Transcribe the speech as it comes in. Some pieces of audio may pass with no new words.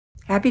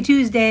Happy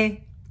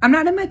Tuesday. I'm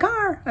not in my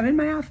car. I'm in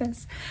my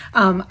office.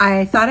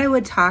 I thought I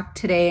would talk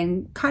today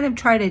and kind of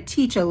try to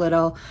teach a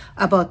little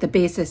about the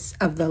basis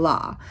of the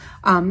law.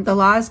 The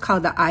law is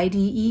called the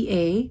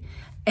IDEA,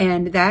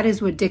 and that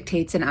is what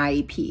dictates an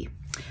IEP.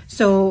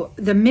 So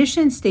the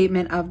mission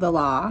statement of the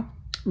law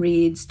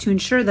reads, to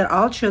ensure that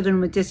all children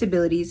with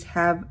disabilities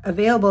have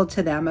available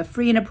to them a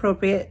free and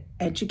appropriate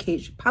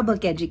education,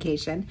 public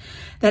education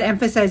that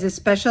emphasizes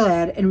special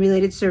ed and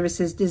related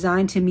services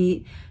designed to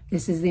meet,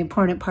 this is the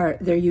important part,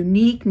 their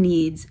unique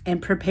needs and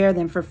prepare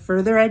them for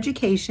further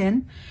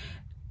education,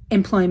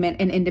 employment,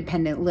 and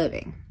independent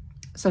living.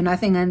 So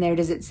nothing on there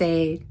does it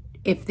say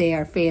if they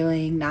are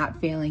failing,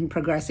 not failing,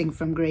 progressing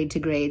from grade to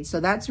grade.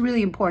 So that's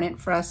really important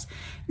for us.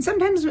 And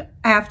sometimes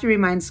I have to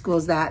remind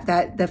schools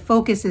that the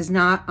focus is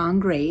not on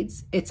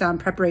grades. It's on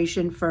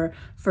preparation for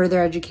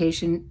further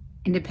education,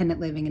 independent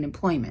living, and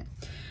employment,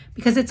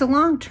 because it's a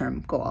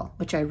long-term goal,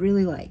 which I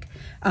really like.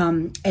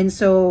 And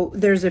so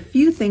there's a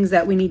few things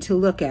that we need to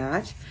look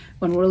at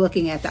when we're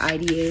looking at the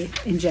IDEA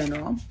in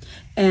general.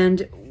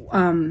 And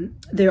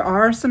there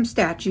are some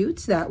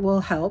statutes that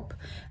will help.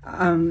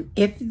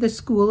 If the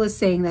school is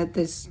saying that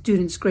the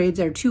students' grades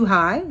are too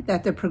high,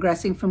 that they're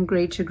progressing from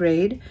grade to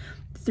grade,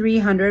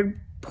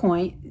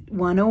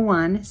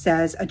 300.101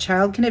 says a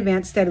child can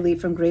advance steadily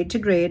from grade to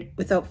grade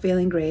without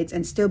failing grades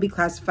and still be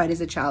classified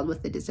as a child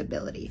with a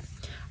disability.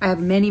 I have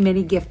many,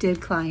 many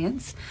gifted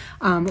clients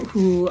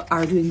who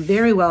are doing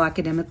very well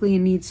academically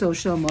and need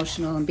social,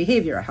 emotional, and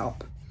behavioral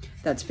help.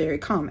 That's very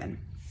common.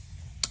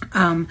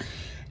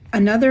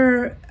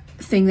 Another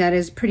thing that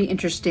is pretty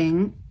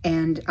interesting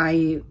and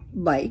I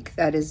like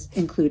that is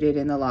included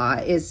in the law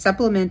is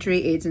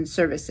supplementary aids and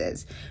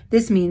services.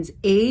 This means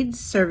aids,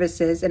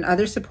 services, and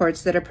other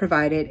supports that are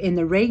provided in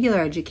the regular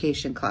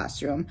education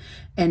classroom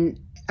and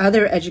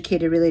other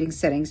educated relating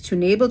settings to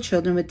enable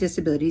children with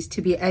disabilities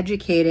to be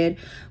educated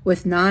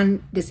with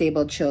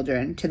non-disabled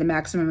children to the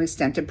maximum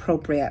extent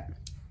appropriate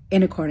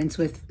in accordance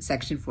with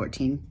Section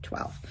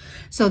 1412.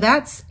 So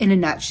that's in a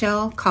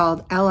nutshell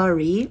called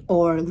LRE,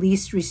 or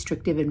least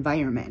restrictive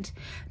environment.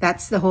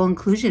 That's the whole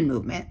inclusion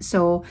movement.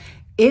 So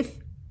if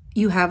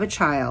you have a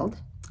child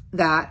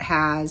that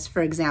has,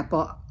 for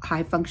example,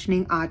 high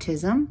functioning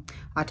autism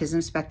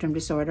spectrum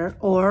disorder,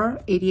 or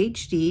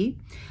ADHD,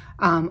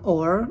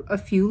 or a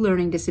few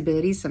learning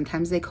disabilities,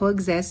 sometimes they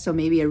coexist, so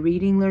maybe a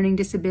reading learning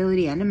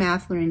disability and a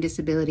math learning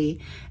disability,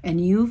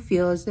 and you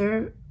feel as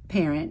their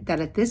parent that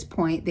at this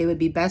point they would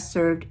be best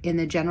served in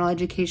the general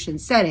education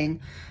setting,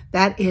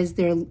 that is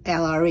their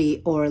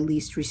LRE, or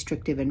least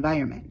restrictive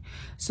environment.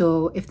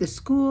 So if the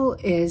school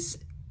is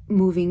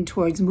moving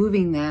towards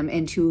moving them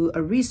into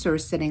a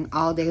resource setting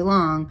all day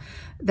long,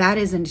 that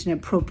isn't an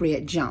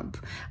appropriate jump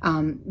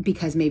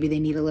because maybe they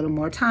need a little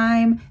more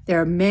time.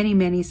 There are many,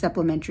 many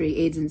supplementary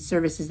aids and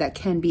services that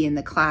can be in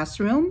the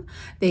classroom.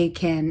 They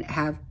can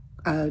have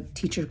a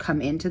teacher come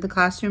into the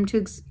classroom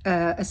to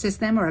assist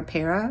them, or a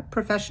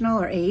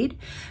para-professional or aide.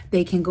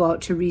 They can go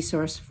out to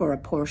resource for a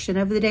portion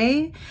of the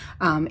day,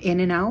 in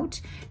and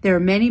out. There are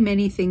many,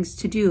 many things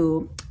to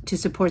do to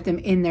support them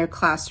in their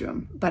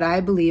classroom. But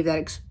I believe that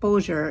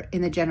exposure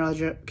in the general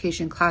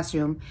education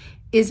classroom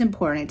is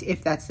important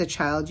if that's the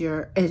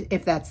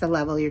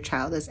level your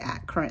child is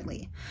at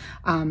currently.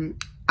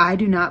 I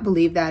do not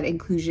believe that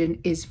inclusion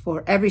is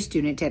for every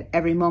student at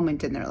every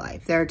moment in their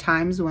life. There are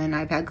times when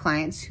I've had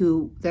clients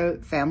who their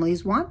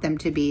families want them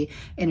to be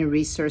in a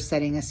resource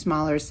setting, a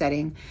smaller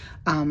setting,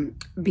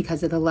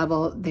 because of the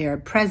level they're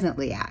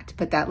presently at.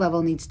 But that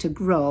level needs to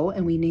grow,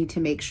 and we need to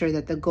make sure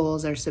that the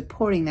goals are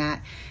supporting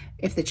that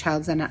if the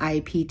child's on an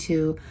IEP,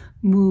 to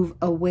move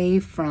away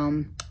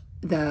from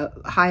the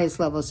highest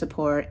level of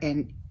support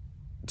and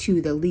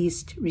to the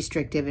least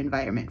restrictive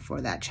environment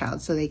for that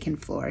child so they can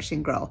flourish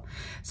and grow.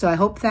 So I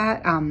hope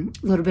that a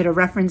little bit of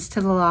reference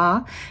to the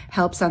law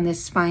helps on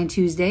this fine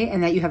Tuesday,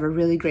 and that you have a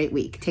really great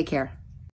week. Take care.